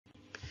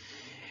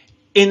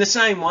In the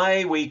same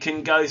way, we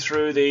can go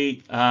through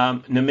the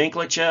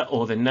nomenclature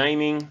or the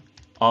naming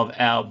of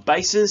our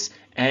bases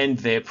and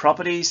their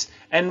properties,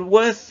 and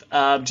worth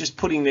just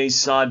putting these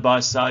side by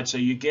side so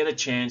you get a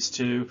chance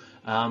to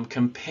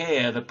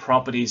compare the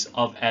properties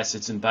of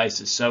acids and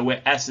bases. So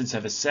where acids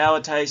have a sour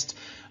taste,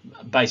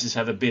 bases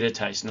have a bitter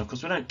taste. And of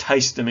course we don't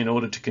taste them in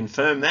order to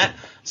confirm that.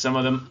 Some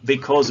of them,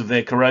 because of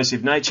their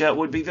corrosive nature,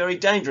 would be very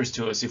dangerous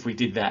to us if we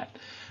did that.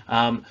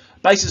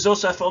 Bases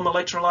also form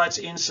electrolytes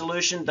in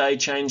solution. They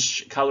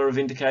change color of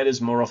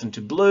indicators more often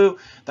to blue.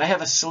 They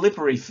have a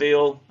slippery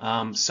feel,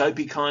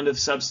 soapy kind of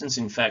substance.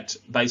 In fact,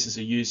 bases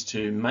are used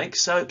to make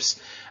soaps.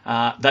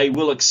 They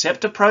will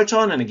accept a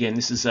proton, and again,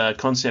 this is a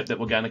concept that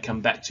we're going to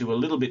come back to a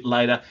little bit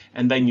later,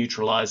 and they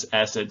neutralize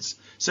acids.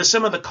 So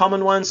some of the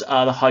common ones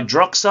are the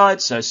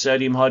hydroxides. So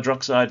sodium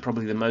hydroxide,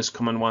 probably the most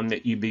common one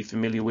that you'd be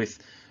familiar with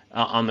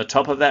on the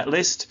top of that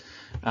list.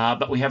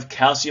 But we have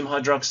calcium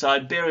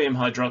hydroxide, barium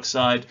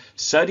hydroxide,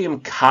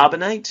 sodium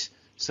carbonate.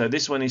 So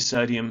this one is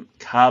sodium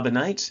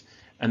carbonate,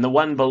 and the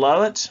one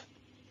below it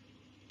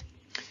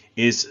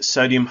is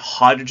sodium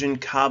hydrogen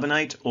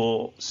carbonate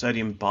or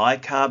sodium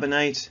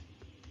bicarbonate,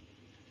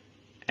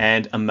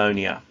 and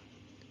ammonia.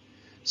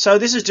 So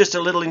this is just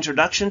a little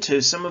introduction to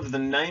some of the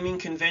naming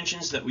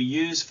conventions that we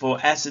use for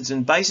acids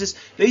and bases.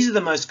 These are the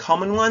most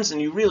common ones,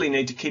 and you really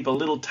need to keep a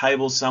little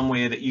table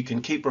somewhere that you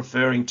can keep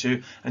referring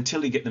to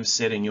until you get them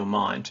set in your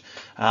mind.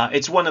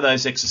 It's one of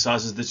those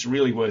exercises that's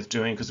really worth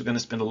doing, because we're going to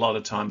spend a lot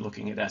of time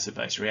looking at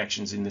acid-base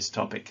reactions in this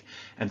topic.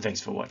 And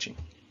thanks for watching.